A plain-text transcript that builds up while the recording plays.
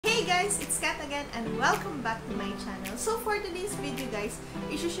guys, it's Kath again and welcome back to my channel. So for today's video guys,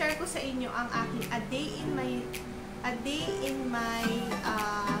 i-share ko sa inyo ang aking a day in my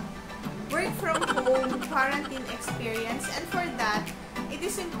work from home quarantine experience. And for that, it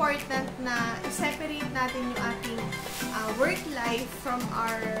is important na separate natin yung ating work life from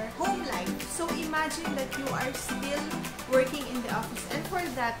our home life. So imagine that you are still working in the office. And for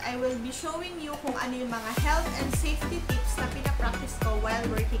that, I will be showing you kung ano yung mga health and safety tips na pinapractice ko while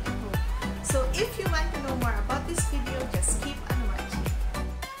working at home. So if you want to know more about this video, just keep on watching.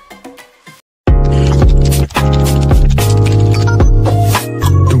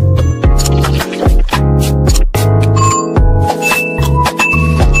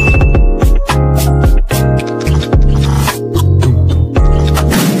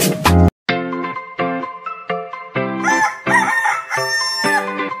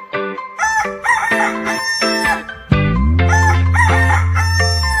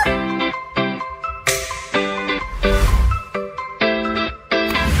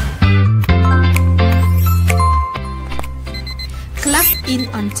 In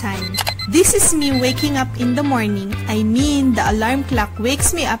on time. This is me waking up in the morning. I mean, the alarm clock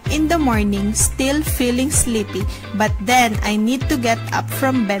wakes me up in the morning, still feeling sleepy, but then I need to get up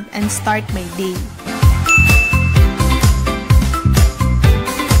from bed and start my day.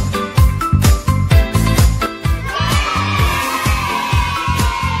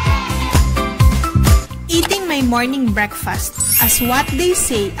 Eating my morning breakfast. As what they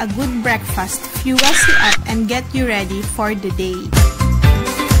say, a good breakfast fuels you up and get you ready for the day.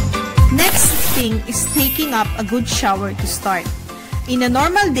 Next thing is taking up a good shower to start. In a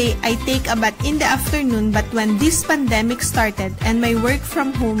normal day, I take a bath in the afternoon, but when this pandemic started and my work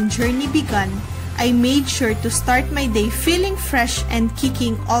from home journey began, I made sure to start my day feeling fresh and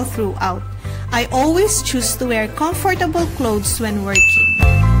kicking all throughout. I always choose to wear comfortable clothes when working.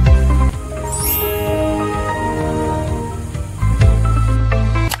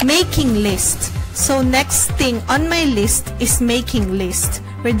 Making list. So next thing on my list is making list.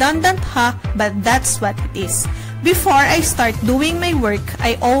 Redundant huh? But that's what it is. Before I start doing my work,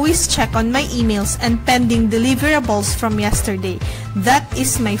 I always check on my emails and pending deliverables from yesterday. That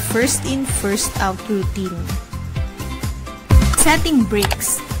is my first in, first out routine. Setting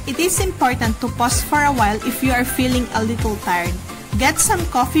breaks. It is important to pause for a while if you are feeling a little tired. Get some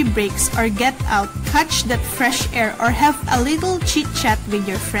coffee breaks or get out, catch that fresh air, or have a little chit-chat with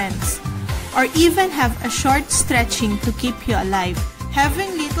your friends. Or even have a short stretching to keep you alive.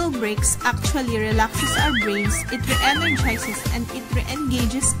 Having little breaks actually relaxes our brains, it re-energizes and it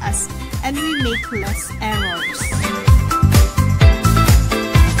re-engages us, and we make less errors.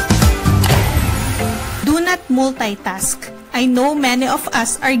 Do not multitask. I know many of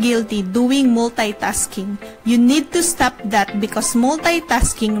us are guilty doing multitasking. You need to stop that because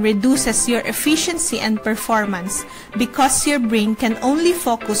multitasking reduces your efficiency and performance because your brain can only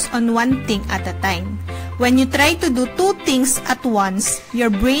focus on one thing at a time. When you try to do two things at once, your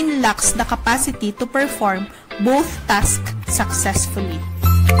brain lacks the capacity to perform both tasks successfully.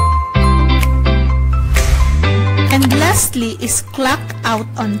 And lastly is clock out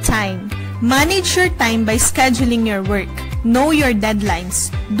on time. Manage your time by scheduling your work. Know your deadlines.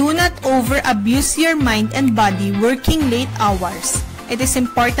 Do not over-abuse your mind and body working late hours. It is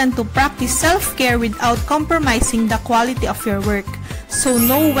important to practice self-care without compromising the quality of your work. So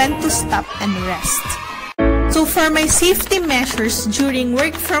know when to stop and rest. So for my safety measures during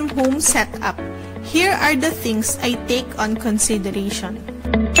work from home setup, here are the things I take on consideration.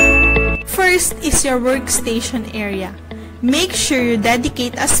 First is your workstation area. Make sure you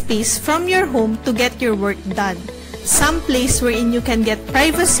dedicate a space from your home to get your work done. Some place wherein you can get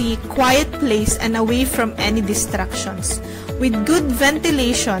privacy, quiet place, and away from any distractions. With good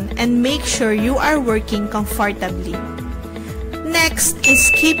ventilation and make sure you are working comfortably. Next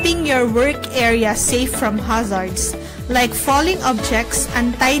is keeping your work area safe from hazards like falling objects,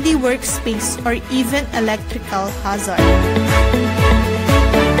 untidy workspace, or even electrical hazard.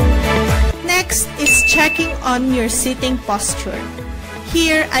 Next is checking on your sitting posture.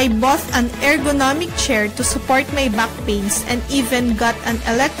 Here, I bought an ergonomic chair to support my back pains and even got an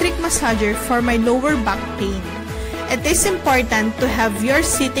electric massager for my lower back pain. It is important to have your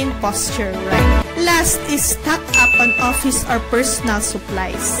sitting posture right. Last is stock up on office or personal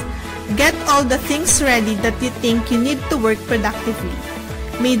supplies. Get all the things ready that you think you need to work productively.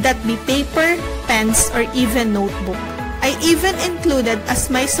 May that be paper, pens, or even notebook. I even included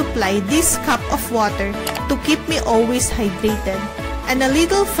as my supply this cup of water to keep me always hydrated. And a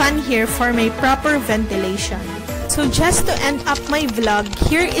little fan here for my proper ventilation. So just to end up my vlog,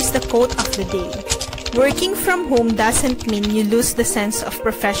 here is the quote of the day. Working from home doesn't mean you lose the sense of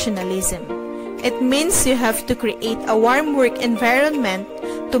professionalism. It means you have to create a warm work environment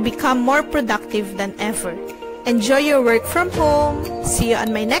to become more productive than ever. Enjoy your work from home. See you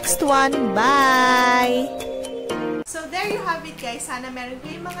on my next one. Bye! So there you have it guys. Sana meron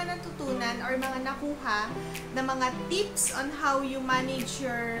kayong mga natutunan or mga nakuha na mga tips on how you manage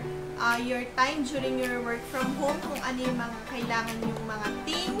your time during your work from home. Kung ano yung mga kailangan yung mga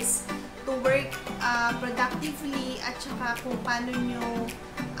things to work productively at saka kung paano nyo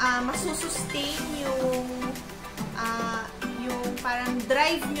masusustain yung parang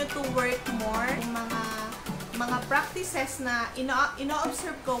drive nyo to work more. Yung mga practices na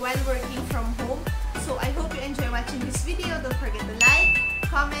ino-observe ko while working from home. So I hope you enjoy watching this video. Don't forget to like,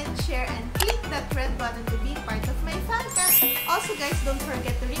 comment, share, and click that red button to be part of my fan cast. Also guys, don't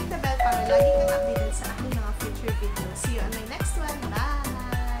forget to ring the bell para lagi kang updated sa aking mga future videos. See you on my next one. Bye!